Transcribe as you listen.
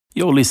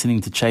You're listening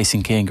to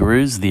Chasing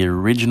Kangaroos, the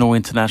original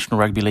International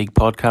Rugby League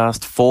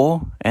podcast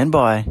for and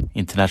by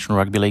International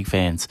Rugby League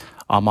fans.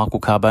 I'm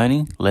Michael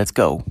Carboni. Let's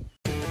go.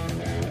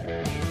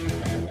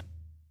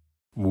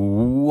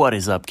 What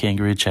is up,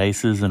 Kangaroo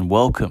Chasers, and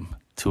welcome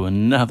to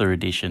another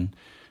edition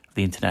of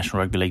the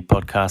International Rugby League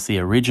podcast, the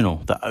original,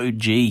 the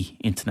OG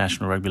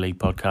International Rugby League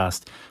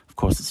podcast. Of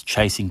course, it's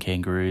Chasing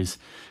Kangaroos.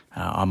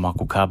 I'm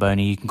Michael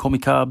Carboni. You can call me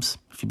Carbs.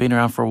 If you've been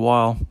around for a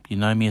while, you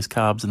know me as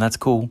Carbs, and that's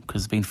cool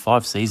because it's been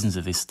 5 seasons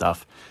of this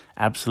stuff.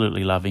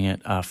 Absolutely loving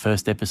it.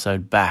 First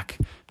episode back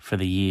for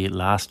the year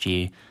last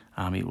year.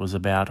 It was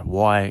about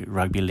why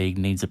rugby league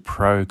needs a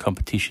pro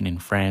competition in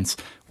France.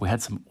 We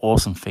had some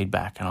awesome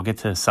feedback, and I'll get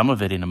to some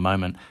of it in a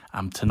moment.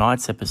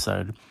 Today's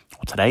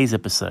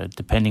episode,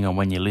 depending on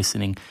when you're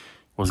listening,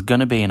 was going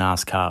to be an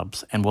Ask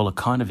Carbs, and well, it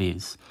kind of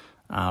is.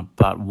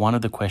 But one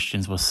of the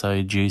questions was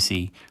so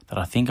juicy that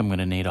I think I'm going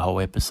to need a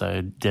whole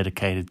episode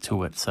dedicated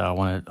to it. So I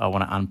want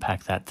to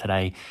unpack that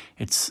today.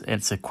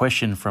 It's a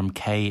question from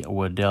K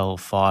Waddell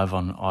 5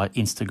 on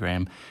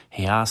Instagram.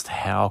 He asked,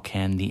 how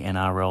can the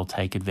NRL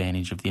take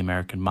advantage of the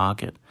American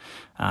market?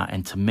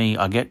 And to me,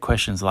 I get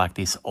questions like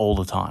this all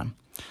the time.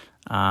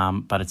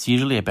 But it's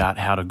usually about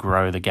how to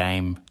grow the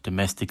game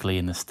domestically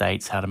in the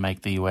States, how to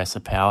make the US a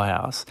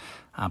powerhouse.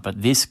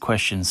 But this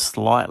question's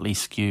slightly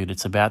skewed.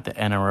 It's about the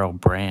NRL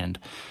brand.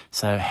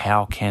 So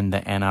how can the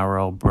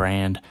NRL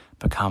brand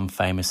become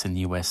famous in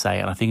the USA?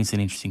 And I think it's an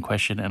interesting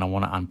question, and I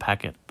want to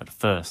unpack it. But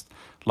first,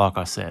 like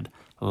I said,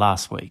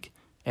 last week,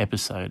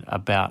 episode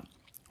about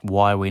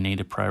why we need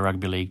a pro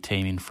rugby league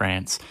team in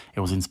France. It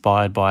was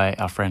inspired by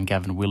our friend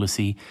Gavin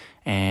Willisey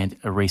and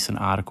a recent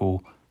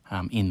article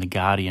in The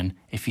Guardian.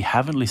 If you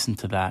haven't listened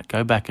to that,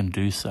 go back and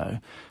do so.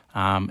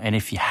 And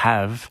if you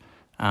have,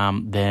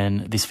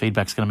 then this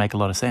feedback's going to make a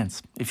lot of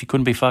sense. If you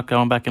couldn't be fucked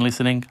going back and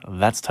listening,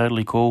 that's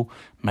totally cool.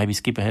 Maybe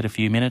skip ahead a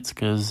few minutes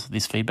because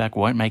this feedback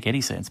won't make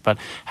any sense. But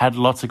had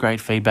lots of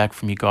great feedback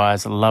from you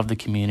guys. I love the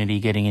community,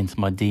 getting into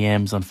my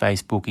DMs on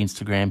Facebook,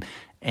 Instagram,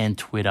 and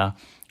Twitter.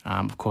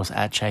 Of course,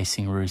 at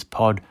Chasing Roos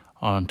Pod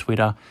on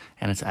Twitter,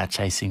 and it's at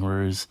Chasing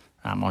Roos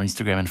on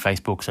Instagram and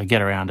Facebook. So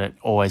get around it.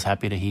 Always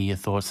happy to hear your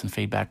thoughts and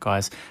feedback,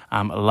 guys.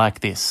 Like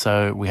this.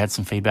 So we had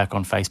some feedback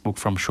on Facebook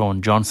from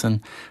Sean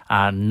Johnson,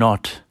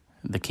 not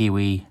the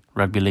Kiwi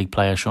rugby league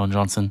player Sean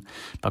Johnson,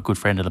 but good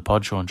friend of the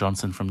pod, Sean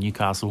Johnson from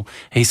Newcastle.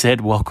 He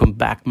said, welcome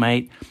back,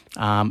 mate.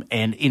 And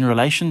in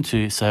relation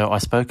to, so I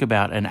spoke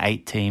about an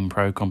 8-team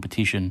pro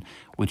competition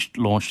which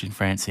launched in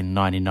France in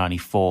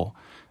 1994.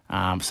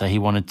 So he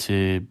wanted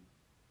to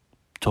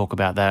talk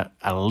about that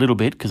a little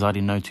bit because I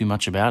didn't know too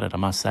much about it, I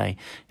must say.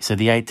 So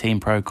the 8-team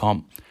pro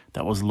comp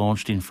that was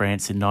launched in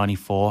France in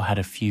 94 had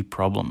a few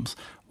problems.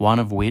 One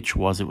of which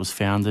was it was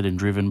founded and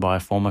driven by a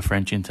former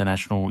French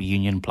international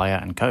union player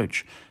and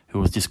coach who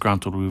was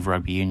disgruntled with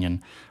rugby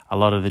union. A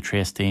lot of the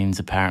Triestines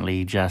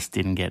apparently just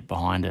didn't get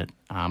behind it.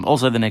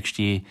 Also, the next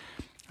year,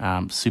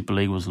 Super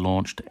League was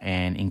launched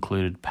and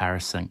included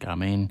Paris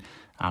Saint-Germain,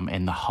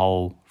 and the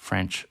whole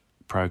French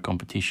pro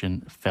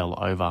competition fell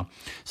over.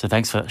 So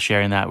thanks for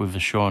sharing that with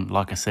us, Sean.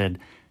 Like I said,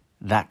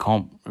 that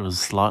comp was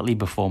slightly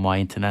before my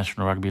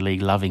International Rugby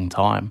League loving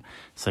time.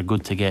 So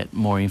good to get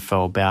more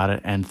info about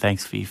it. And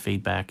thanks for your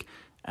feedback,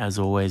 as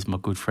always, my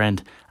good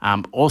friend.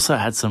 Also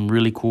had some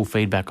really cool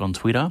feedback on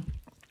Twitter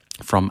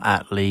from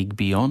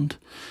 @LeagueBeyond.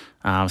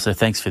 So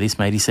thanks for this,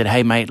 mate. He said,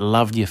 hey, mate,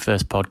 loved your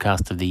first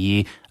podcast of the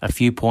year. A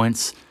few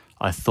points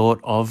I thought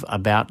of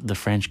about the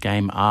French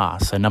game are.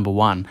 So number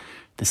one,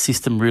 the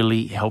system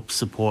really helps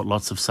support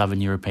lots of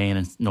Southern European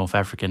and North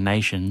African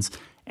nations,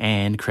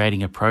 and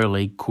creating a pro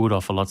league could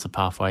offer lots of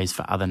pathways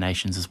for other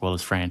nations as well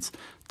as France.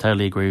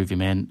 Totally agree with you,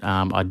 man.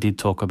 I did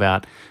talk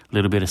about a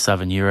little bit of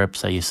Southern Europe,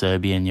 so your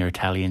Serbian, your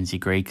Italians, your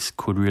Greeks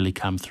could really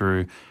come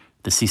through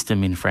the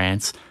system in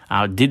France.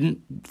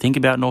 Didn't think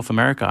about North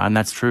America, and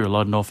that's true. A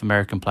lot of North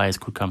American players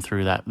could come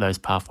through those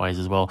pathways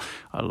as well.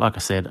 Like I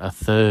said, a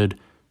third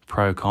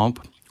pro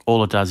comp,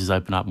 all it does is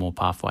open up more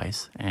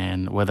pathways,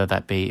 and whether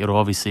that be, it'll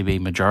obviously be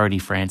majority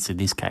France in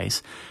this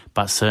case,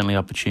 but certainly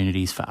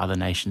opportunities for other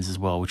nations as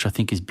well, which I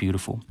think is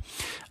beautiful.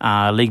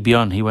 League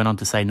Beyond, he went on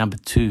to say, number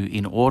two,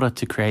 in order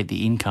to create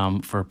the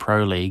income for a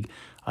pro league,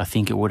 I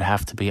think it would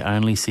have to be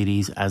only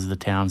cities, as the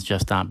towns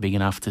just aren't big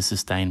enough to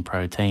sustain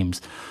pro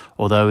teams.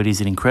 Although it is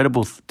an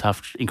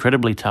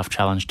incredibly tough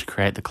challenge to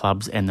create the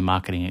clubs and the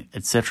marketing,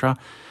 etc.,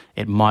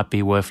 it might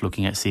be worth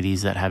looking at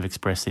cities that have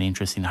expressed an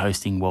interest in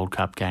hosting World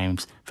Cup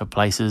games for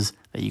places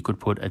that you could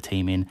put a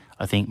team in.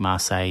 I think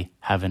Marseille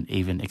haven't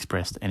even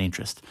expressed an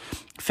interest.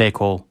 Fair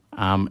call.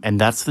 And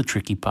that's the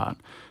tricky part.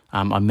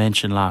 I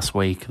mentioned last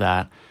week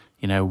that,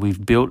 you know,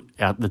 we've built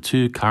out the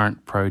 2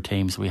 current pro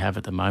teams we have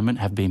at the moment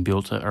have been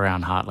built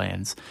around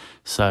heartlands.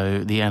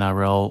 So the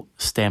NRL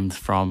stemmed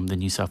from the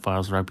New South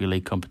Wales Rugby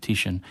League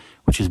competition,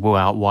 which is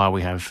why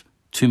we have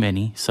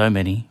so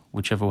many,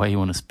 whichever way you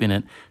want to spin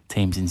it,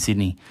 teams in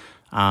Sydney.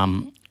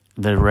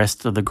 The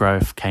rest of the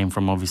growth came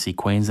from obviously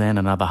Queensland,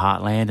 another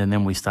heartland, and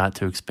then we start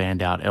to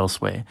expand out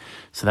elsewhere.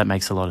 So that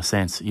makes a lot of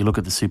sense. You look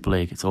at the Super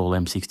League, it's all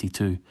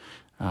M62.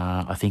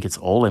 I think it's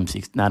all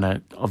M6. No,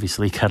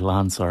 obviously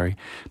Catalan, sorry,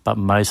 but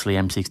mostly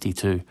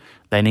M62.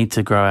 They need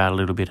to grow out a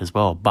little bit as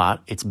well,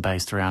 but it's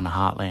based around the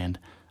heartland.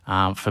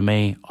 For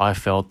me, I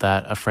felt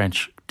that a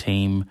French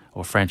team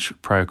or French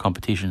pro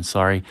competition,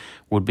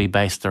 would be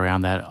based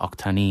around that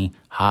Occitanie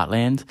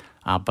heartland,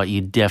 but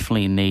you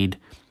definitely need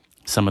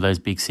some of those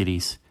big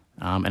cities.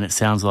 And it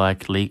sounds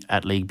like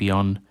League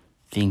Beyond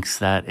thinks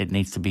that it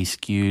needs to be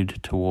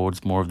skewed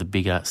towards more of the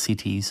bigger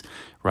cities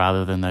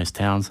rather than those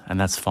towns, and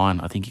that's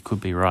fine. I think you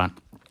could be right.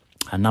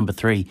 Number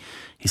 3,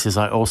 he says,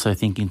 I also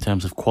think in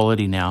terms of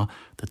quality now,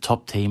 the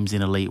top teams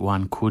in Elite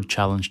 1 could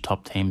challenge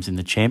top teams in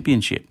the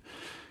championship.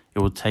 It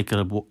will take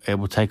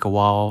a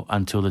while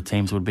until the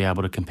teams would be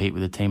able to compete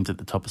with the teams at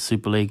the top of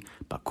Super League,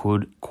 but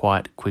could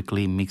quite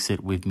quickly mix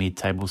it with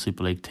mid-table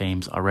Super League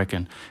teams, I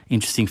reckon.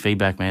 Interesting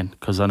feedback, man,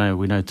 because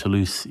we know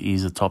Toulouse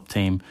is a top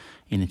team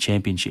in the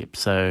championship.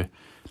 So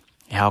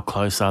how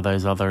close are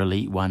those other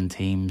Elite 1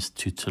 teams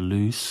to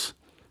Toulouse?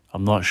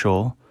 I'm not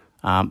sure.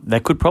 They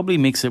could probably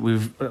mix it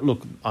with...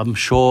 Look, I'm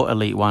sure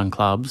Elite 1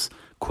 clubs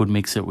could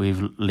mix it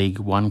with League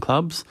 1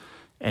 clubs,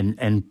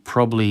 and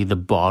probably the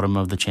bottom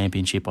of the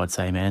championship, I'd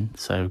say, man.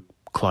 So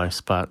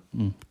close, but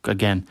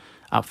again,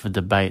 up for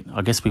debate.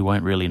 I guess we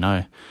won't really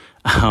know.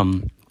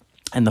 And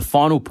the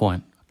final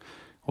point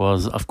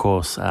was, of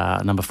course,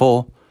 number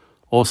 4.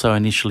 Also,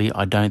 initially,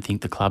 I don't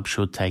think the club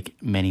should take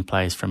many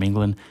players from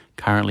England.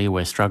 Currently,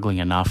 we're struggling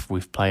enough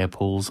with player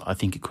pools. I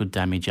think it could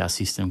damage our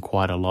system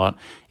quite a lot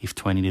if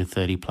 20 to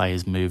 30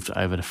 players moved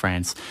over to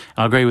France.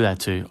 And I agree with that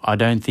too. I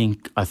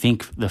think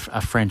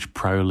a French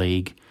Pro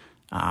League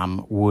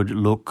would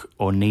look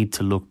or need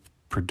to look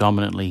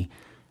predominantly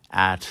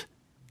at,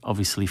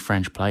 obviously,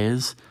 French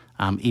players.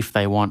 If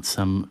they want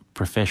some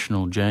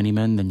professional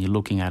journeymen, then you're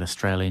looking at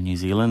Australia and New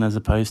Zealand as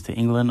opposed to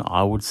England,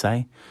 I would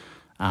say.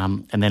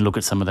 And then look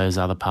at some of those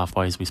other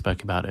pathways we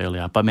spoke about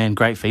earlier. But, man,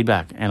 great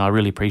feedback, and I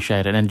really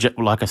appreciate it. And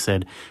like I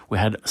said, we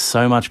had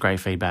so much great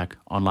feedback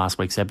on last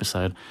week's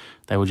episode.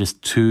 They were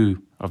just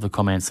 2 of the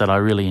comments that I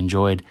really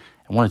enjoyed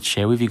and wanted to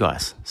share with you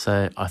guys.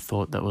 So I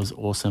thought that was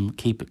awesome.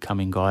 Keep it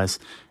coming, guys,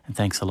 and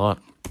thanks a lot.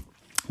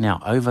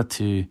 Now, over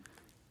to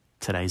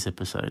today's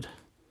episode,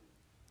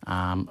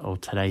 or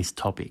today's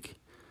topic.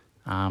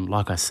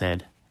 Like I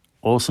said,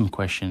 awesome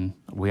question.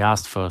 We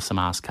asked for some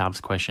Ask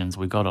Cubs questions.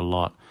 We got a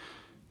lot.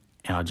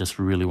 And I just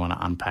really want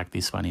to unpack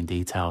this one in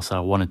detail. So I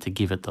wanted to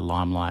give it the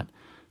limelight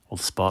or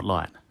the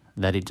spotlight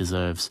that it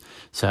deserves.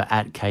 So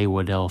at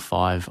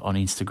KWaddell5 on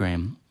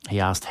Instagram,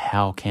 he asked,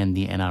 how can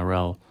the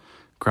NRL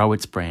grow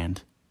its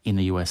brand in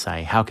the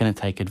USA? How can it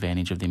take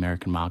advantage of the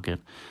American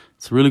market?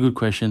 It's a really good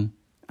question.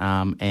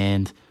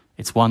 And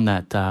it's one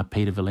that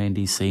Peter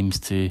V'landys seems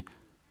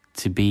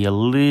to be a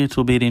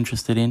little bit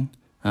interested in.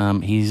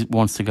 He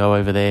wants to go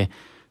over there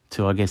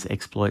to, I guess,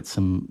 exploit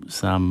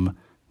some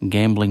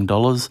gambling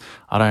dollars.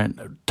 I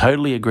don't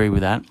totally agree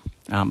with that,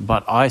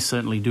 but I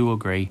certainly do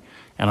agree,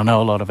 and I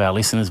know a lot of our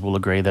listeners will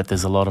agree that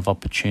there's a lot of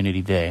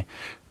opportunity there,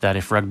 that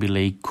if rugby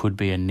league could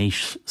be a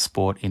niche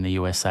sport in the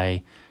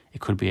USA,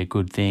 it could be a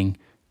good thing,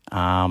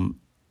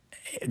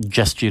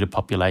 just due to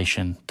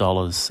population,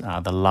 dollars,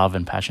 the love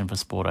and passion for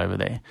sport over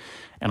there.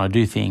 And I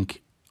do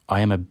think, I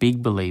am a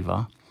big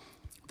believer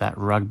that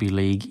rugby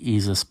league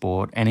is a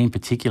sport, and in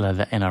particular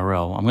the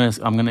NRL.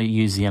 I'm going to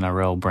use the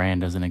NRL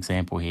brand as an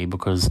example here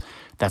because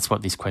that's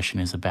what this question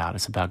is about.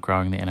 It's about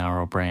growing the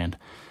NRL brand.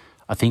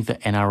 I think the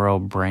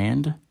NRL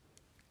brand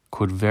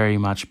could very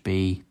much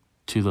be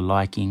to the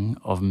liking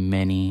of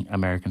many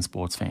American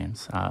sports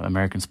fans.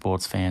 American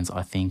sports fans,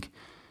 I think,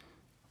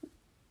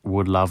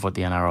 would love what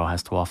the NRL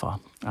has to offer.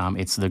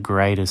 It's the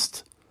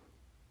greatest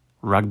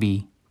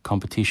rugby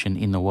competition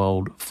in the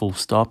world, full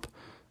stop.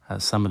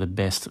 Some of the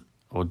best,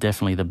 or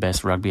definitely the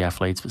best rugby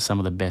athletes, but some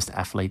of the best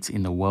athletes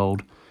in the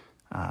world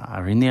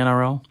are in the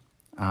NRL.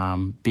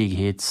 Big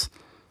hits,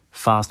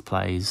 fast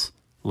plays,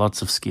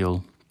 lots of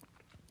skill.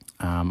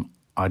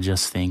 I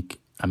just think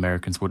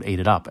Americans would eat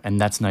it up, and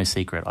that's no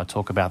secret. I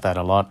talk about that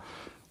a lot.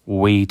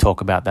 We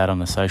talk about that on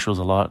the socials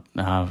a lot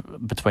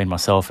between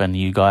myself and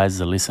you guys,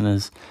 the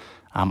listeners.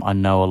 I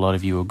know a lot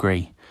of you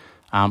agree.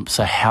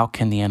 So how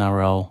can the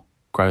NRL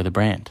grow the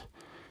brand?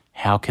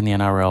 How can the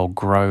NRL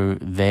grow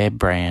their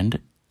brand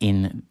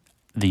in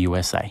the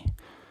USA?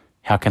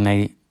 How can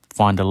they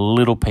find a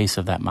little piece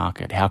of that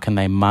market? How can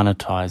they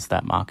monetize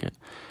that market?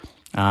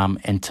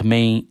 And to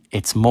me,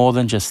 it's more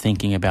than just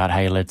thinking about,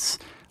 hey, let's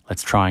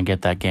try and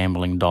get that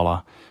gambling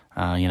dollar.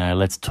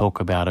 Let's talk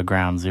about a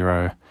ground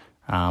zero.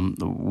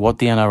 What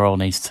the NRL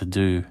needs to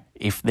do,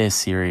 if they're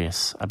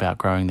serious about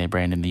growing their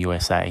brand in the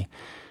USA,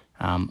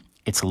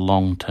 it's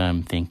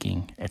long-term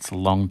thinking. It's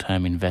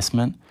long-term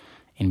investment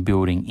in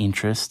building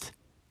interest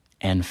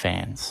and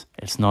fans.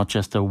 It's not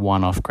just a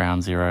one-off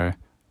ground zero.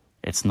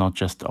 It's not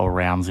just a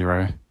round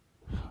zero.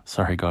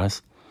 Sorry,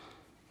 guys.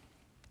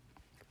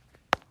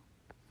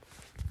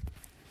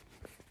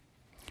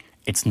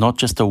 It's not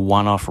just a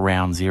one-off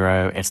round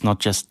zero. It's not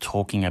just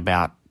talking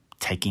about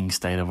taking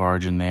State of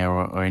Origin there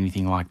or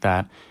anything like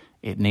that.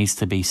 It needs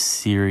to be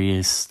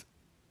serious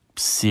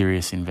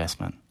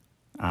investment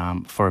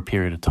for a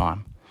period of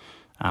time.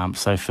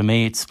 So for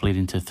me, it's split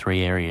into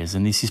 3 areas,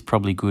 and this is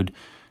probably good,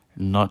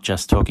 not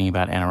just talking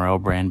about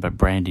NRL brand, but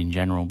brand in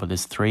general. But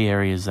there's 3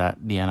 areas that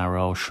the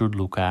NRL should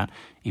look at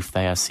if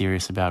they are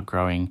serious about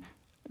growing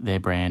their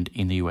brand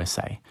in the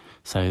USA.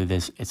 So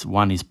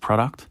one is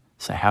product.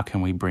 So how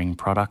can we bring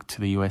product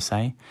to the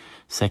USA?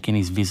 Second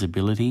is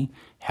visibility.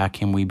 How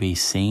can we be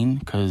seen?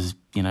 Because,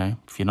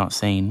 if you're not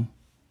seen,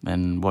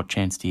 then what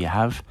chance do you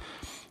have?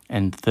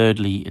 And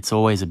thirdly, it's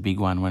always a big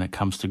one when it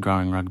comes to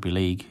growing rugby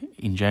league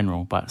in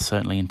general, but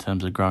certainly in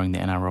terms of growing the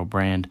NRL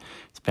brand,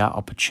 it's about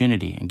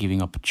opportunity and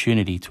giving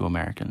opportunity to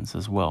Americans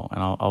as well. And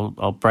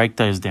I'll break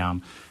those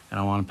down, and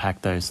I'll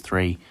unpack those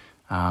 3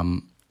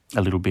 a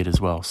little bit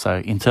as well. So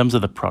in terms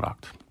of the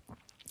product,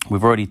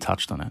 we've already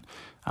touched on it.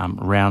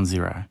 Round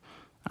 0.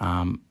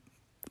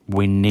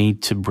 We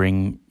need to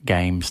bring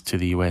games to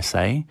the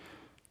USA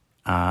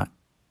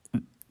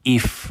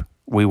if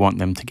we want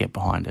them to get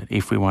behind it,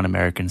 if we want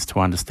Americans to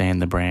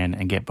understand the brand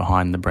and get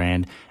behind the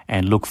brand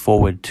and look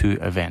forward to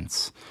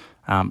events.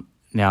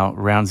 Now,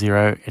 round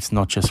 0, it's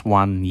not just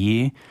 1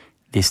 year.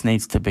 This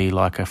needs to be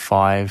like a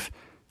 5,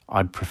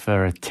 I'd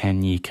prefer a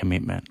 10-year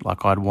commitment.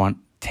 Like I'd want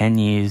 10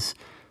 years.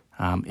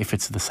 If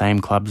it's the same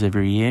clubs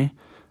every year,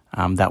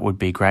 that would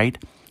be great.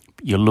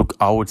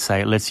 I would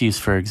say, let's use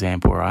for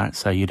example, right?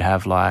 So you'd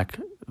have like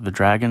the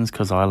Dragons,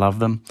 because I love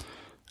them.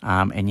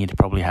 And you'd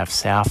probably have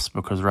Souths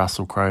because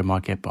Russell Crowe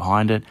might get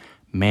behind it.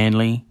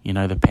 Manly,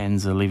 the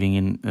Pens are living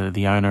in,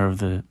 the owner of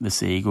the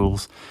Sea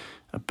Eagles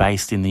are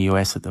based in the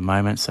US at the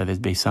moment, so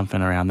there'd be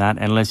something around that.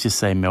 And let's just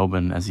say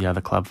Melbourne as the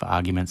other club for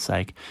argument's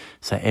sake.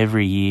 So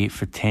every year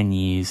for 10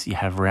 years, you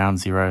have round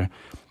 0.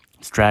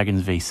 It's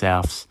Dragons v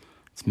Souths.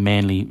 It's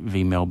Manly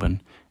v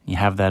Melbourne. You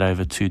have that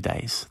over 2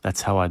 days.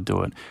 That's how I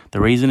do it.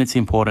 The reason it's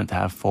important to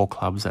have 4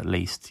 clubs at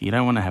least, you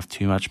don't want to have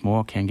too much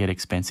more, it can get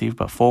expensive,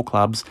 but 4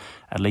 clubs,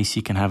 at least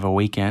you can have a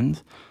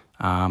weekend.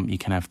 You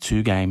can have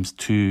 2 games,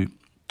 two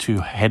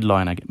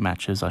headliner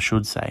matches, I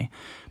should say.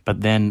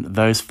 But then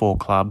those 4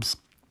 clubs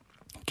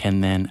can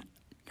then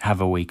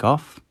have a week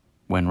off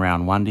when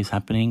round 1 is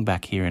happening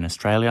back here in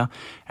Australia,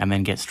 and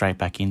then get straight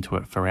back into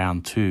it for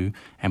round 2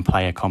 and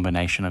play a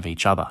combination of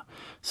each other.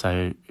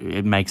 So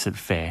it makes it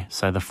fair.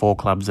 So the 4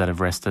 clubs that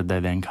have rested, they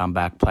then come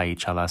back, play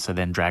each other. So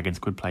then Dragons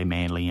could play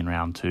Manly in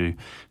round 2,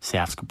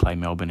 Souths could play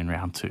Melbourne in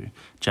round 2,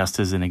 just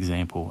as an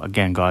example.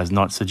 Again, guys,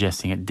 not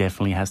suggesting it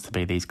definitely has to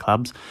be these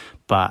clubs,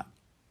 but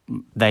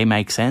they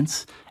make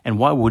sense. And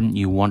why wouldn't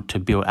you want to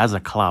build, as a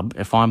club,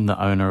 if I'm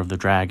the owner of the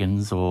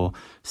Dragons or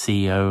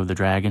CEO of the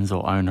Dragons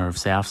or owner of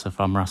Souths, if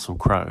I'm Russell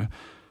Crowe,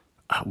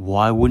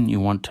 why wouldn't you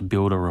want to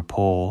build a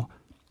rapport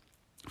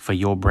for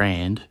your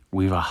brand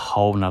with a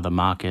whole nother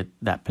market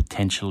that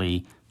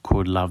potentially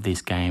could love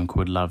this game,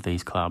 could love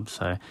these clubs?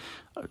 So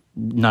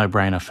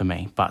no-brainer for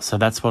me. But so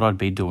that's what I'd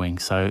be doing.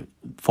 So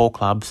 4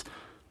 clubs.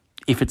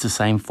 If it's the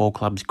same 4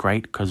 clubs,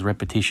 great, because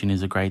repetition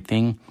is a great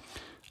thing.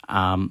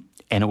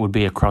 And it would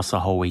be across a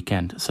whole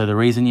weekend. So the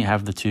reason you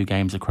have the 2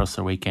 games across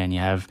the weekend,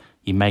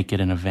 you make it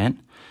an event.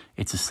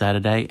 It's a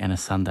Saturday and a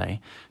Sunday.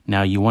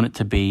 Now, you want it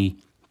to be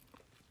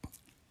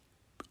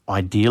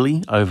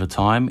ideally over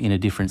time in a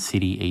different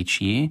city each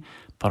year,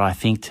 but I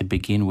think to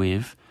begin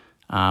with,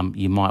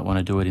 you might want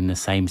to do it in the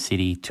same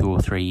city 2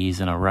 or 3 years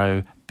in a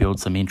row,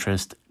 build some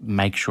interest,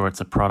 make sure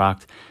it's a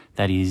product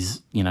that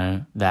is,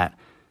 that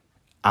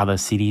other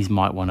cities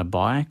might want to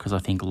buy, because I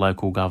think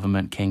local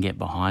government can get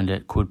behind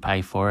it, could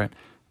pay for it.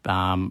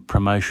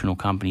 Promotional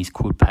companies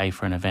could pay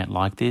for an event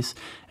like this,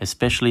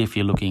 especially if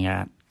you're looking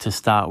at, to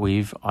start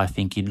with, I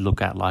think you'd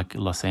look at like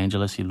Los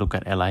Angeles, you'd look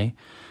at LA,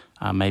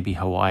 maybe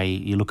Hawaii.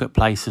 You look at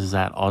places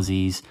that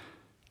Aussies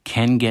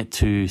can get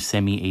to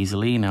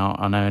semi-easily. Now,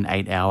 I know an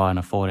 8-hour and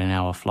a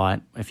 14-hour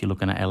flight, if you're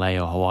looking at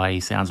LA or Hawaii,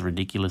 sounds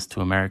ridiculous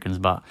to Americans,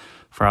 but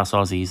for us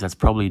Aussies, that's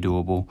probably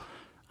doable.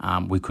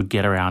 We could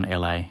get around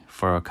LA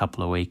for a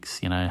couple of weeks,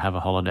 have a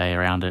holiday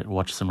around it,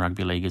 watch some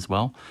rugby league as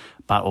well,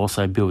 but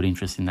also build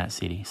interest in that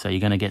city. So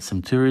you're going to get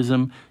some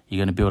tourism, you're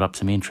going to build up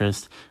some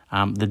interest.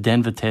 The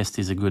Denver test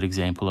is a good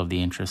example of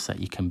the interest that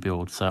you can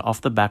build. So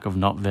off the back of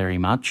not very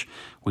much,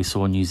 we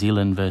saw New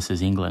Zealand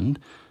versus England,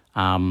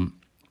 and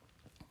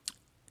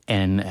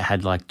it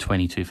had like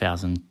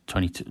 22,000,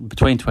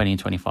 between 20 and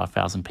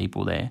 25,000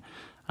 people there,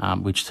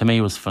 which to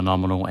me was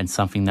phenomenal and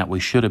something that we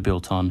should have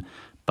built on,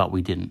 but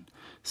we didn't.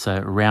 So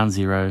round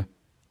 0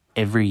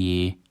 every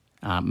year,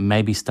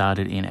 maybe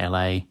started in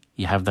LA,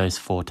 you have those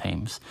 4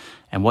 teams.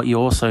 And what you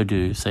also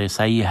do, so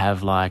say you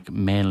have like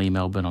Manly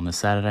Melbourne on the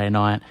Saturday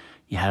night,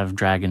 you have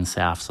Dragon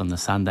Souths on the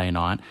Sunday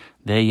night,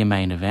 they're your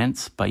main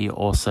events, but you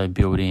also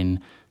build in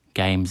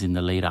games in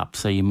the lead up.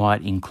 So you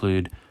might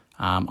include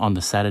on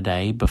the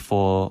Saturday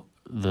before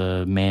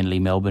the Manly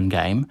Melbourne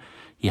game,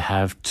 you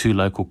have 2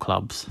 local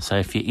clubs. So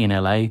if you're in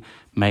LA,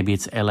 maybe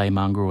it's LA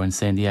Mongrel and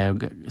San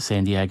Diego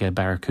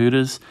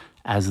Barracudas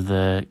as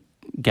the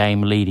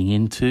game leading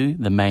into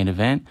the main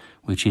event,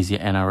 which is your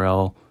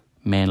NRL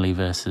Manly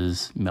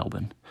versus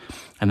Melbourne.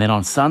 And then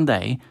on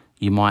Sunday,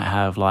 you might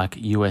have like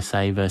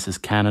USA versus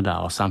Canada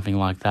or something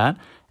like that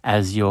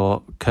as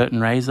your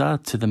curtain raiser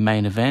to the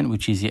main event,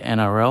 which is your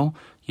NRL,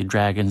 your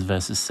Dragons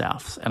versus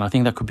Souths. And I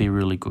think that could be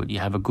really good. You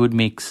have a good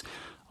mix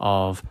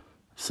of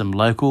some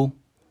local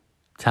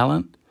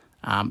talent.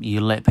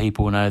 You let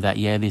people know that,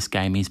 yeah, this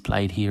game is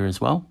played here as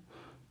well.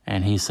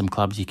 And here's some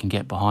clubs you can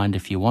get behind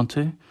if you want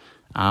to.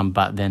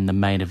 But then the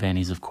main event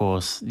is, of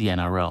course, the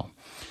NRL.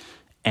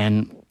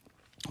 And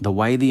the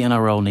way the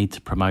NRL need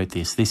to promote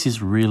this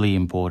is really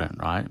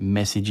important, right?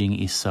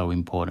 Messaging is so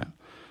important.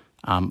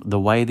 The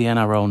way the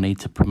NRL need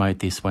to promote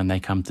this when they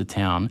come to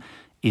town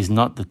is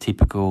not the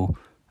typical,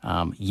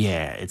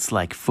 it's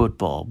like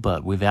football,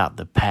 but without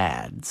the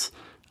pads.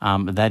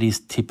 That is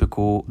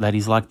typical. That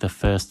is like the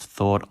first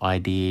thought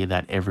idea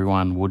that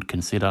everyone would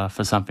consider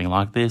for something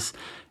like this.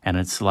 And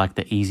it's like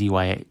the easy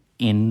way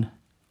in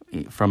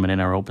from an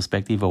NRL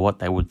perspective, or what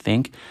they would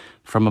think.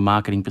 From a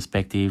marketing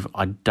perspective,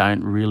 I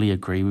don't really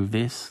agree with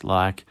this.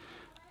 Like,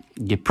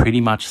 you're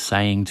pretty much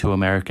saying to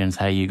Americans,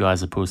 hey, you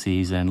guys are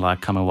pussies, and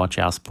like, come and watch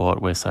our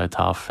sport, we're so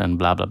tough, and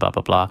blah, blah, blah,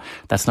 blah, blah.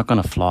 That's not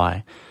going to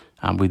fly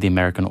with the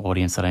American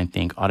audience, I don't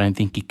think. I don't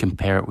think you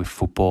compare it with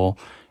football.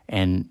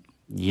 And,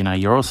 you know,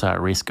 you're also at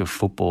risk of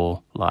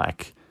football,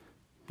 like,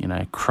 you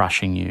know,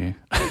 crushing you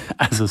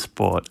as a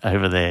sport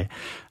over there.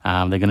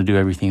 They're going to do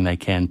everything they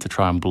can to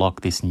try and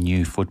block this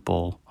new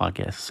football, I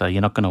guess. So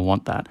you're not going to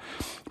want that.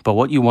 But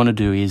what you want to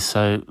do is,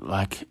 so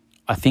like,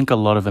 I think a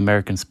lot of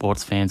American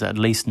sports fans at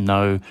least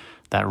know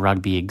that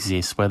rugby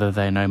exists, whether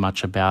they know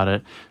much about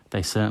it.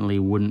 They certainly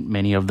wouldn't,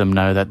 many of them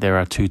know that there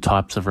are two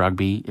types of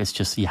rugby. It's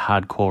just the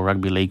hardcore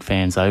rugby league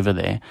fans over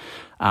there.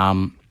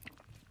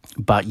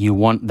 But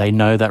they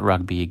know that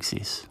rugby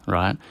exists,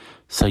 right?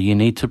 So you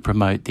need to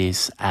promote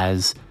this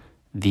as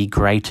the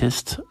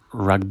greatest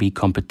rugby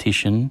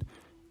competition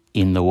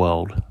in the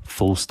world,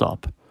 full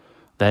stop.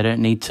 They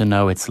don't need to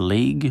know its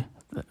league,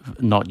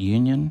 not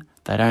union.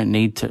 They don't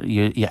need to,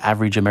 your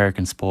average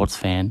American sports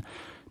fan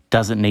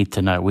doesn't need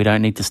to know. We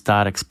don't need to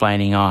start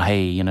explaining, oh,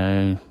 hey, you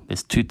know,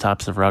 there's two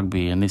types of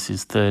rugby and this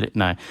is third.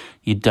 No,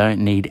 you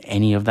don't need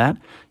any of that.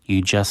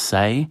 You just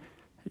say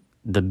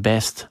the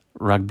best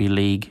rugby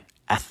league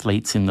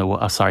athletes in the world.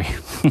 Oh, sorry,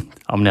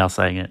 I'm now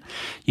saying it.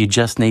 You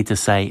just need to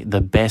say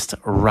the best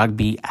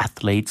rugby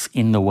athletes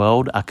in the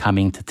world are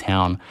coming to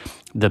town.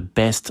 The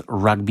best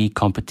rugby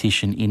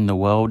competition in the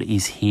world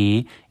is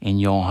here in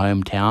your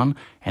hometown,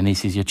 and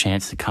this is your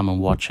chance to come and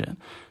watch it.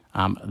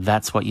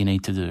 That's what you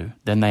need to do.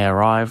 Then they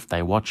arrive,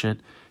 they watch it.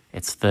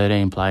 It's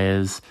 13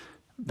 players.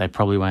 They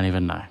probably won't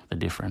even know the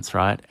difference,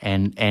 right?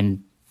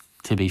 And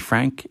to be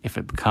frank, if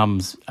it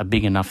becomes a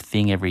big enough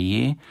thing every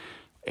year,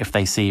 if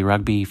they see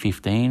rugby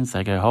 15s,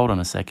 they go, hold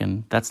on a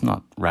second, that's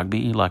not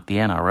rugby. Like, the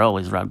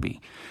NRL is rugby.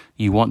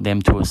 You want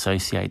them to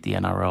associate the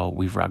NRL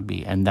with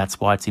rugby, and that's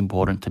why it's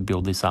important to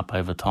build this up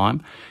over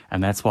time,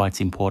 and that's why it's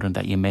important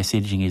that your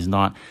messaging is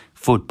not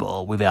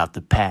football without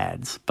the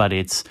pads, but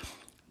it's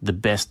the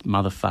best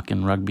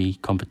motherfucking rugby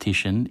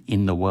competition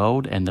in the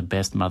world, and the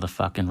best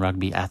motherfucking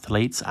rugby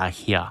athletes are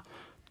here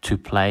to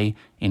play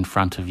in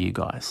front of you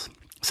guys.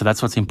 So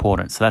that's what's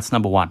important. So that's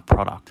number one,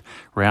 product.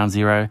 Round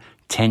zero,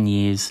 10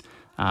 years,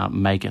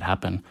 make it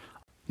happen.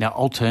 Now,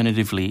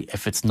 alternatively,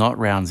 if it's not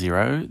round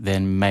zero,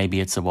 then maybe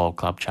it's a World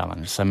Club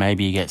Challenge. So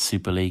maybe you get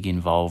Super League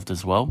involved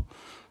as well,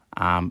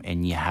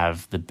 and you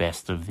have the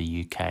best of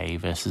the UK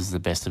versus the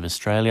best of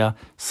Australia.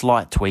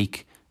 Slight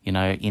tweak, you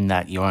know, in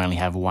that you only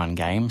have one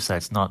game, so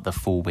it's not the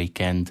full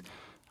weekend,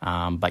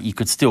 but you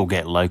could still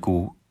get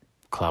local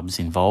clubs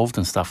involved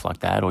and stuff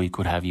like that, or you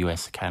could have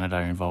US, Canada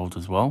involved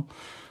as well.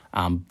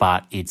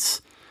 But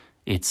it's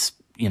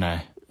you know,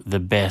 the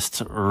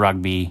best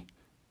rugby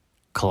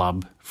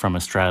club from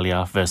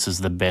Australia versus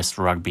the best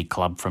rugby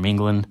club from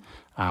England.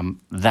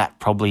 That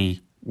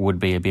probably would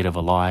be a bit of a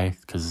lie,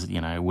 because, you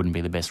know, it wouldn't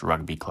be the best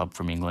rugby club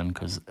from England,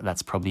 because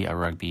that's probably a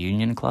rugby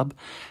union club.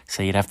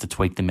 So you'd have to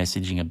tweak the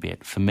messaging a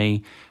bit. For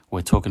me,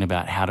 we're talking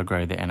about how to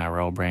grow the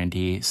NRL brand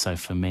here. So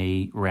for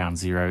me, round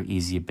zero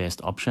is your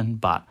best option,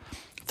 but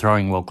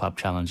throwing World Club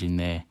Challenge in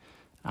there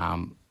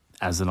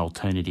as an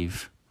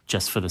alternative,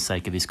 just for the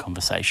sake of this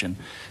conversation.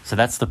 So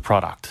that's the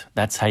product.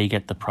 That's how you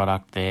get the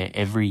product there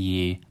every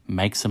year.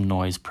 Make some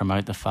noise,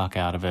 promote the fuck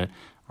out of it,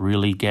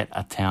 really get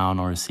a town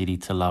or a city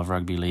to love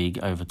rugby league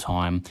over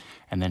time,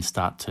 and then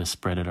start to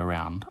spread it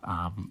around.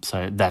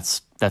 So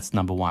that's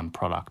number one,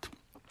 product.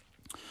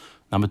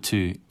 Number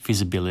two,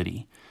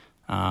 visibility.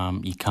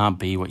 You can't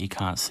be what you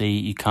can't see.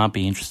 You can't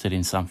be interested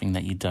in something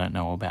that you don't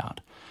know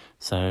about.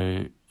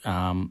 So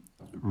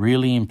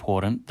really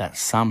important that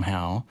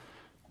somehow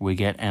we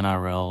get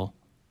NRL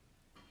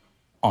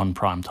on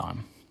prime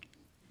time,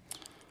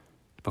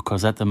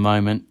 because at the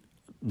moment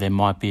there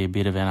might be a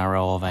bit of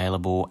NRL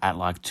available at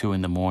like 2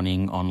 a.m.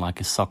 on like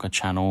a soccer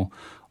channel,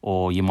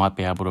 or you might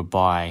be able to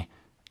buy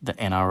the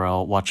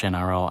Watch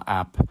NRL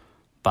app,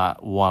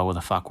 but why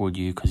the fuck would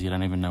you? Because you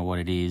don't even know what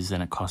it is,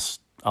 and it costs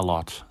a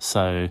lot.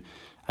 So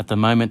at the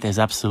moment there's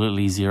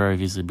absolutely zero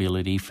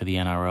visibility for the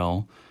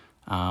NRL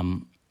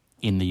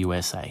in the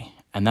USA,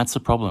 and that's a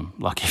problem.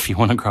 Like, if you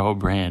want to grow a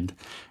brand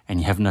and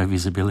you have no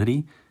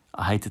visibility,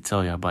 I hate to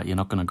tell you, but you're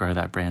not going to grow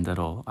that brand at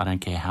all. I don't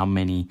care how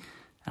many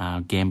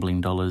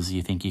gambling dollars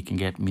you think you can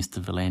get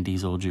Mr.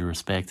 Volandis, all due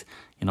respect,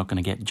 you're not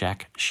going to get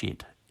jack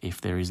shit if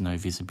there is no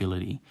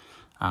visibility.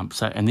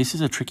 And this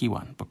is a tricky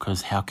one,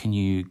 because how can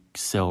you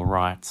sell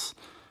rights?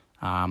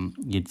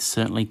 You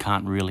certainly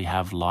can't really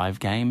have live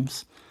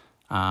games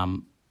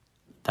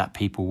that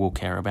people will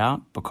care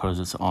about, because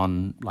it's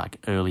on like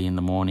early in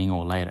the morning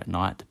or late at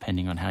night,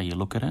 depending on how you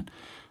look at it.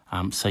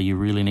 So you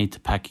really need to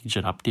package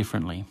it up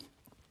differently.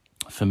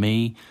 For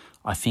me,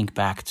 I think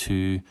back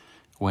to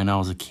when I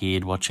was a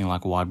kid watching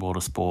like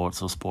Widewater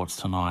Sports or Sports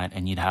Tonight,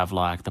 and you'd have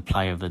like the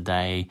play of the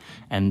day,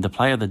 and the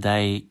play of the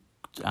day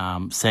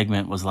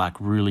segment was like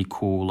really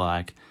cool,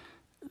 like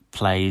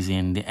plays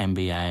in the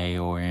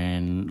NBA or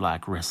in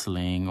like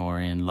wrestling or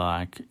in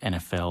like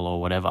NFL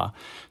or whatever.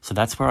 So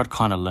that's where I'd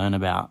kind of learn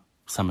about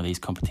some of these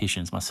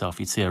competitions myself.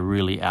 You'd see a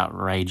really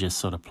outrageous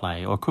sort of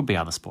play, or it could be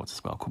other sports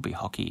as well. It could be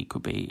hockey, it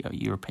could be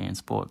European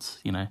sports,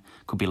 it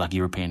could be like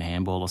European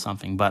handball or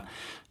something. But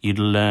you'd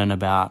learn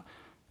about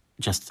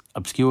just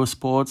obscure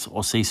sports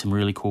or see some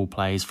really cool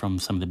plays from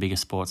some of the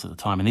biggest sports at the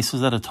time. And this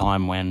was at a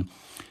time when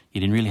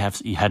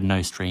you had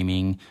no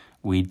streaming.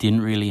 We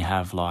didn't really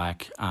have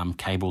like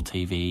cable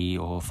TV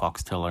or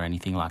Foxtel or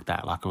anything like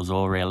that. Like, it was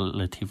all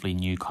relatively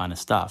new kind of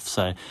stuff.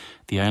 So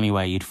the only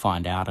way you'd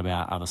find out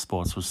about other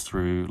sports was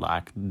through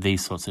like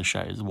these sorts of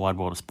shows,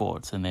 Widewater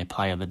Sports and their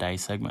Play of the Day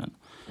segment.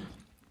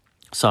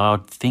 So I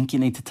think you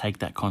need to take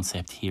that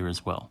concept here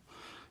as well.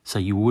 So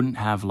you wouldn't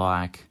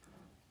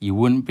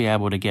be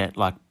able to get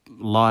like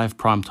live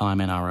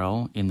primetime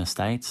NRL in the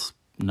States.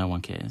 No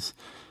one cares.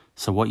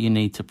 So what you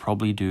need to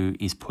probably do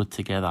is put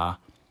together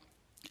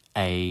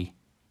a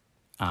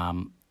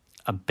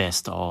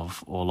best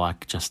of, or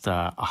like just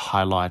a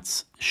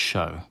highlights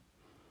show,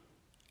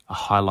 a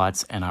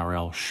highlights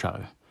NRL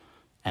show.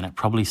 And it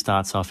probably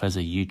starts off as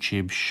a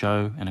YouTube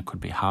show, and it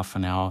could be half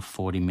an hour,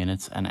 40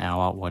 minutes, an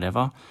hour,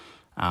 whatever.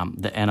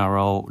 The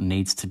NRL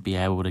needs to be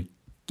able to,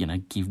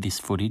 give this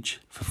footage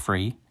for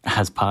free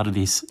as part of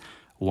this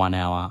 1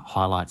 hour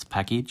highlights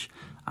package.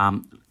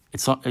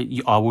 It's not.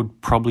 I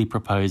would probably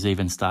propose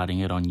even starting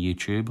it on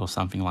YouTube or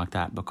something like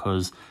that,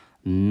 because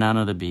none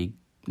of the big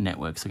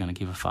networks are going to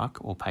give a fuck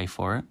or pay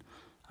for it.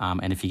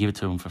 And if you give it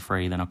to them for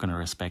free, they're not going to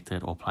respect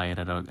it or play it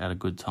at a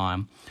good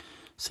time.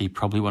 So you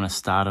probably want to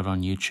start it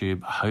on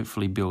YouTube,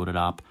 hopefully build it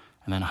up,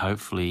 and then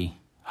hopefully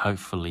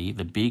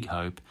the big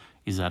hope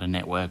is that a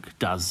network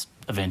does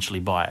eventually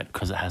buy it,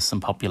 because it has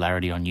some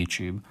popularity on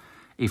YouTube.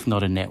 If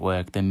not a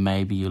network, then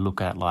maybe you look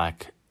at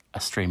like a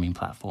streaming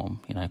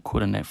platform,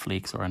 could a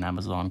Netflix or an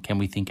Amazon, can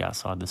we think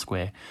outside the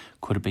square?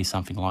 Could it be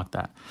something like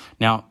that?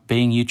 Now,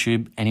 being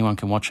YouTube, anyone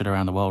can watch it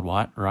around the world,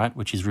 right?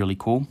 Which is really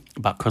cool.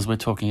 But because we're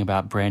talking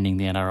about branding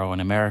the NRL in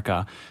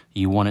America,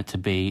 you want it to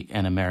be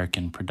an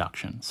American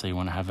production. So you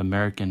want to have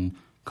American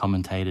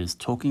commentators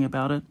talking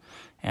about it.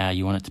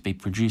 You want it to be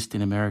produced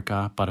in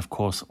America, but of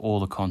course, all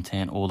the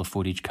content, all the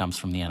footage comes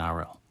from the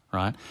NRL,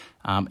 right?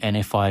 And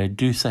if I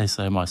do say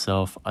so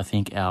myself, I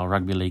think our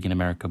Rugby League in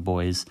America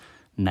boys,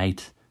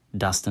 Nate,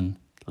 Dustin,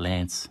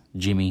 Lance,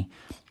 Jimmy,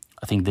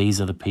 I think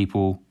these are the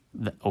people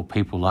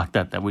like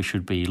that we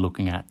should be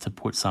looking at to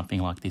put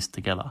something like this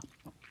together.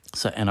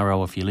 So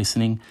NRL, if you're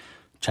listening,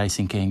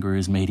 Chasing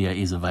Kangaroos Media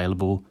is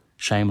available.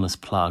 Shameless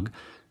plug.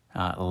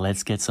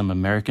 Let's get some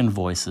American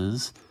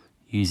voices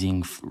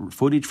using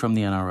footage from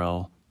the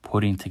NRL,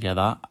 putting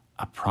together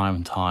a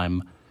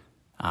primetime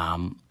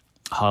NRL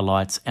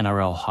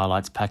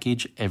highlights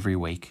package every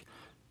week.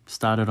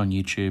 Start it on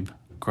YouTube,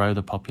 grow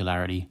the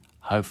popularity.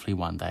 Hopefully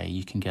one day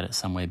you can get it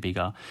somewhere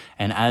bigger.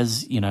 And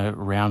as,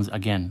 rounds,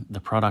 again, the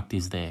product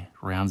is there.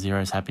 Round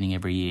zero is happening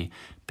every year.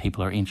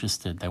 People are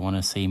interested. They want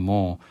to see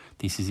more.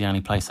 This is the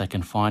only place they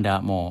can find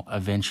out more.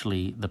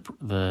 Eventually,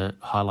 the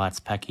highlights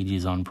package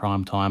is on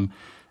prime time.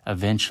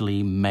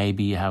 Eventually,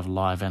 maybe you have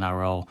live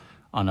NRL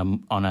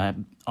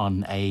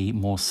on a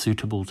more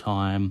suitable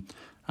time.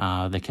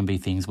 There can be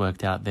things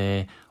worked out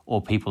there.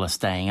 Or people are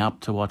staying up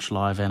to watch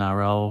live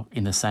NRL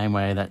in the same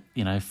way that,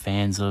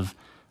 fans of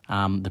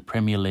the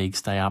Premier League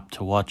stay up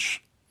to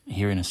watch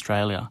here in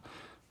Australia.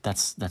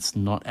 That's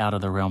not out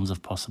of the realms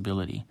of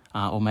possibility.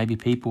 Or maybe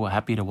people are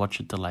happy to watch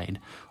it delayed.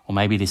 Or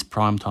maybe this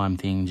primetime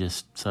thing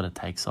just sort of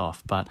takes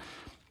off. But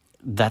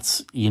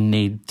you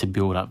need to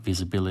build up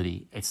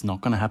visibility. It's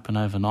not going to happen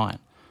overnight.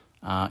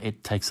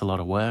 It takes a lot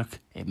of work.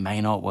 It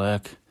may not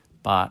work,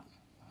 but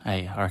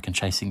hey, I reckon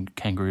Chasing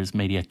Kangaroos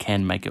Media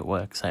can make it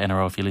work. So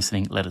NRL, if you're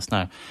listening, let us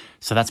know.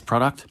 So that's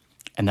product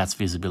and that's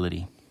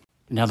visibility.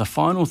 Now, the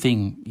final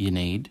thing you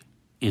need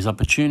is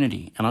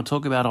opportunity. And I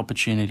talk about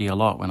opportunity a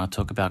lot when I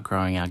talk about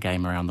growing our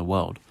game around the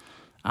world.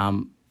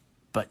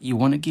 But you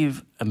want to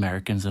give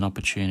Americans an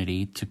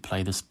opportunity to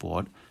play the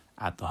sport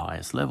at the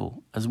highest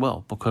level as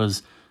well.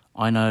 Because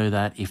I know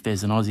that if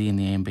there's an Aussie in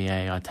the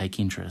NBA, I take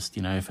interest.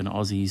 If an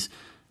Aussie's,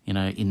 in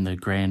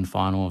the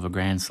final of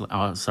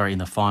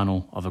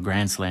a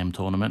Grand Slam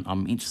tournament,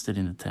 I'm interested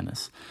in the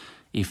tennis.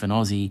 If an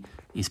Aussie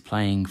is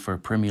playing for a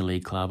Premier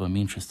League club, I'm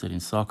interested in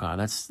soccer.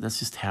 That's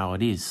just how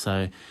it is.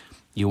 So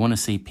you want to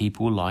see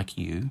people like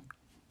you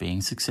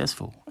being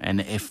successful.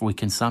 And if we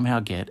can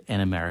somehow get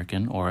an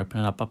American or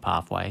open up a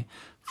pathway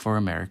for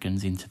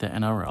Americans into the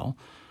NRL,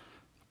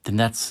 then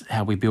that's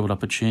how we build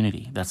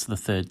opportunity. That's the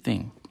third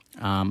thing.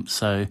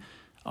 So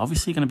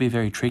obviously going to be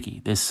very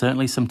tricky. There's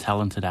certainly some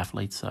talented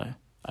athletes though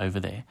over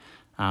there.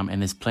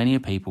 And there's plenty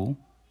of people,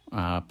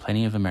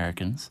 plenty of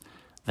Americans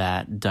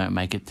that don't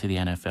make it to the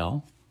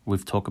NFL.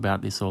 We've talked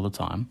about this all the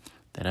time.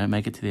 They don't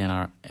make it to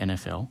the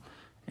NFL.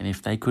 And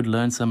if they could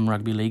learn some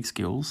rugby league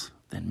skills,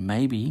 then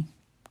maybe,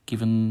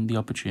 given the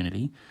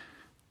opportunity,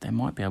 they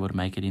might be able to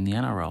make it in the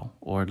NRL,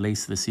 or at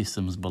least the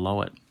systems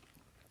below it.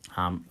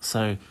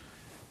 So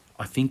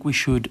I think we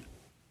should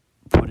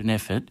put an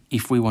effort,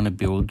 if we want to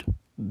build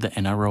the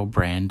NRL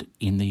brand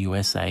in the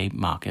USA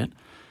market,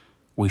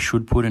 we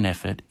should put an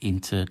effort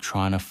into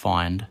trying to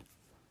find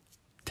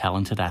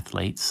talented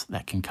athletes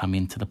that can come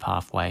into the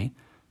pathway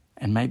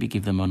and maybe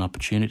give them an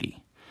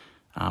opportunity.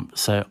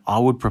 So I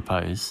would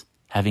propose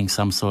having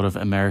some sort of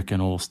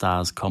American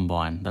All-Stars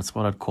Combine. That's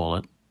what I'd call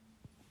it.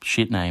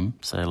 Shit name,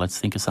 so let's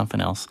think of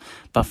something else.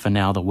 But for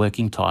now, the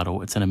working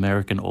title, it's an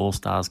American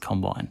All-Stars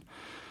Combine.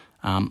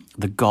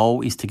 The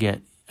goal is to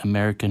get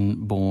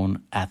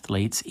American-born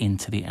athletes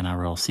into the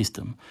NRL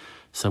system.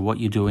 So what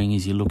you're doing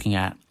is you're looking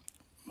at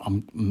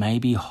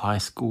maybe high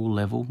school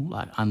level,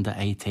 like under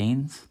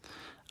 18s.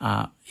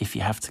 If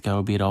you have to go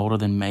a bit older,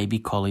 then maybe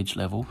college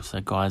level,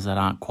 so guys that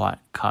aren't quite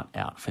cut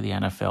out for the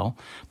NFL.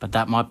 But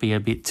that might be a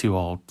bit too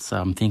old, so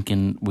I'm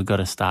thinking we've got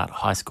to start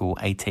high school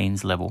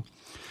 18s level,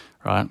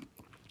 right?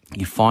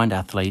 You find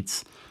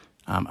athletes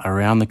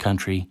around the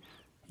country,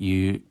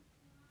 you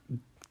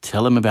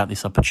tell them about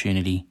this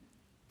opportunity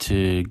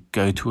to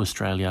go to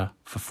Australia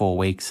for 4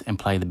 weeks and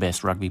play the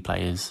best rugby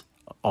players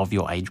of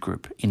your age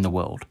group in the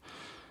world.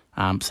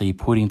 So you're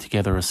putting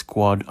together a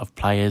squad of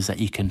players that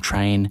you can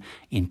train,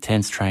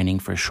 intense training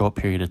for a short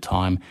period of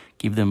time,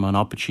 give them an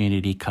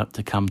opportunity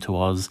to come to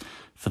Oz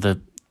for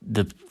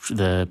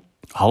the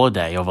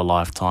holiday of a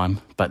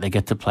lifetime, but they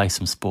get to play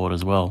some sport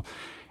as well.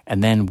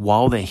 And then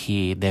while they're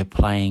here, they're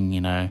playing,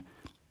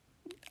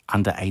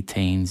 under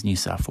 18s New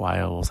South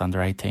Wales, under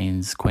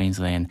 18s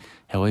Queensland,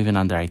 hell, even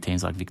under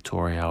 18s like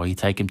Victoria, or you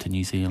take them to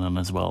New Zealand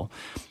as well.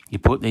 You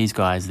put these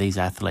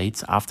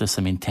athletes, after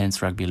some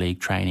intense rugby league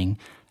training,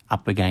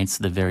 up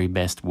against the very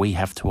best we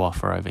have to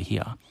offer over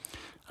here.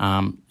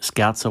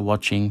 Scouts are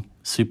watching,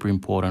 super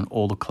important,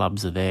 all the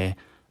clubs are there,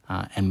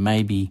 and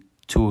maybe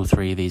 2 or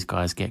 3 of these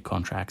guys get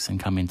contracts and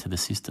come into the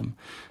system.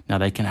 Now,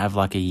 they can have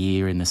like a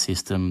year in the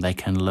system, they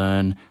can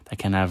learn, they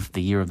can have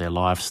the year of their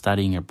life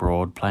studying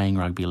abroad, playing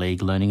rugby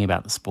league, learning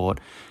about the sport,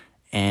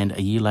 and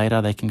a year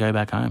later they can go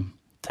back home,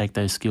 take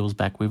those skills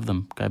back with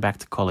them, go back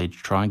to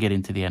college, try and get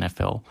into the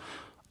NFL.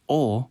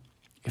 Or,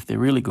 if they're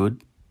really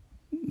good,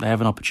 they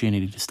have an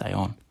opportunity to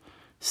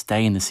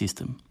stay in the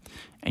system.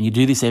 And you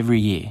do this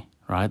every year,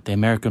 right? The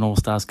American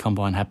All-Stars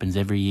Combine happens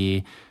every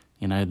year.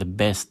 The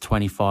best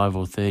 25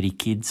 or 30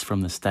 kids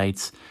from the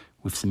States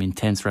with some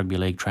intense rugby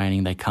league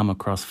training, they come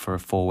across for a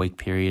 4-week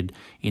period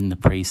in the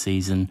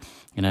pre-season.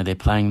 They're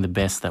playing the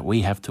best that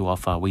we have to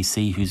offer. We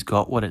see who's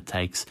got what it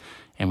takes,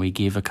 and we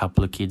give a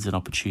couple of kids an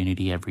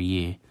opportunity every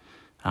year.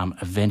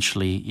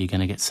 Eventually, you're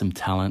going to get some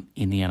talent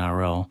in the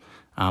NRL.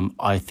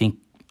 I think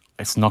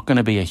it's not going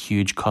to be a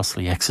huge,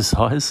 costly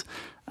exercise.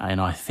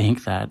 And I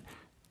think that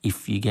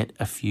if you get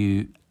a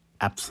few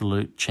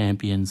absolute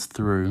champions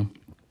through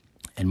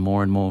and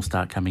more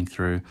start coming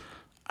through,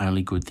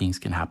 only good things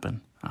can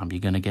happen. You're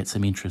going to get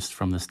some interest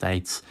from the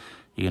States.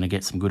 You're going to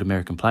get some good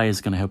American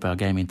players, going to help our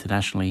game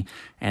internationally.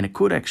 And it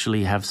could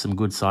actually have some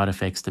good side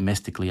effects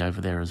domestically over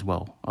there as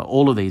well.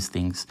 All of these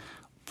things,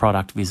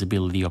 product,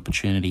 visibility,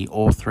 opportunity,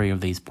 all 3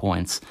 of these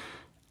points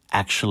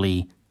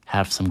actually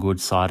have some good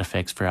side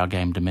effects for our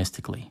game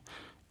domestically.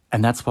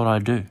 And that's what I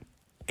do.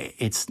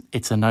 It's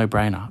a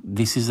no-brainer.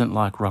 This isn't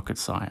like rocket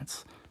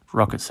science,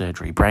 rocket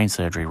surgery, brain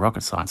surgery,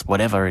 rocket science,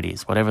 whatever it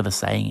is, whatever the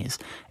saying is.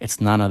 It's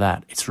none of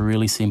that. It's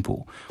really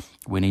simple.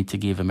 We need to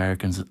give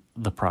Americans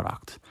the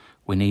product.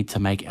 We need to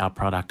make our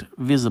product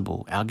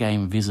visible, our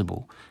game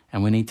visible,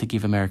 and we need to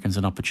give Americans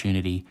an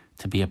opportunity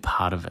to be a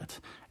part of it.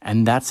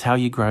 And that's how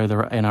you grow the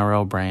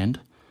NRL brand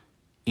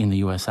in the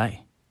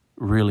USA.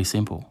 Really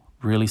simple,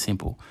 really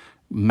simple.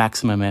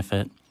 Maximum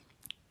effort,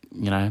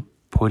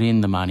 put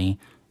in the money.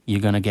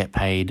 You're going to get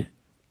paid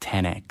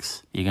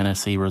 10x. You're going to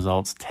see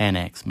results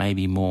 10x,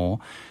 maybe more,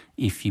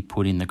 if you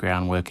put in the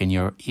groundwork and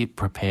you're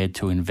prepared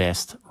to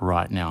invest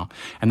right now.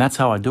 And that's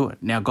how I do it.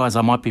 Now, guys,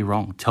 I might be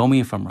wrong. Tell me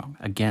if I'm wrong.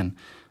 Again,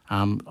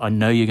 I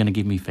know you're going to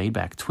give me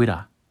feedback.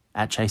 Twitter,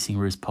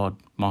 @ChasingRoostPod,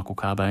 Michael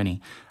Carboni.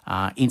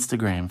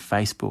 Instagram,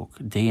 Facebook,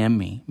 DM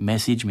me,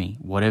 message me,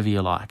 whatever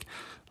you like.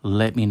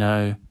 Let me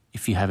know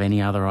if you have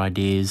any other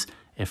ideas,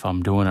 if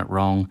I'm doing it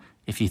wrong.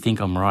 If you think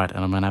I'm right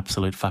and I'm an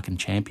absolute fucking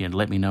champion,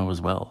 let me know as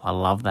well. I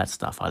love that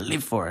stuff. I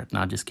live for it.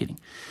 No, just kidding.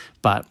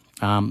 But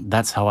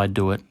that's how I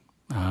do it.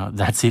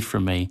 That's it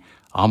from me.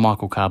 I'm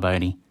Michael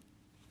Carboni.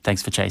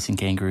 Thanks for chasing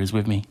kangaroos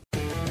with me.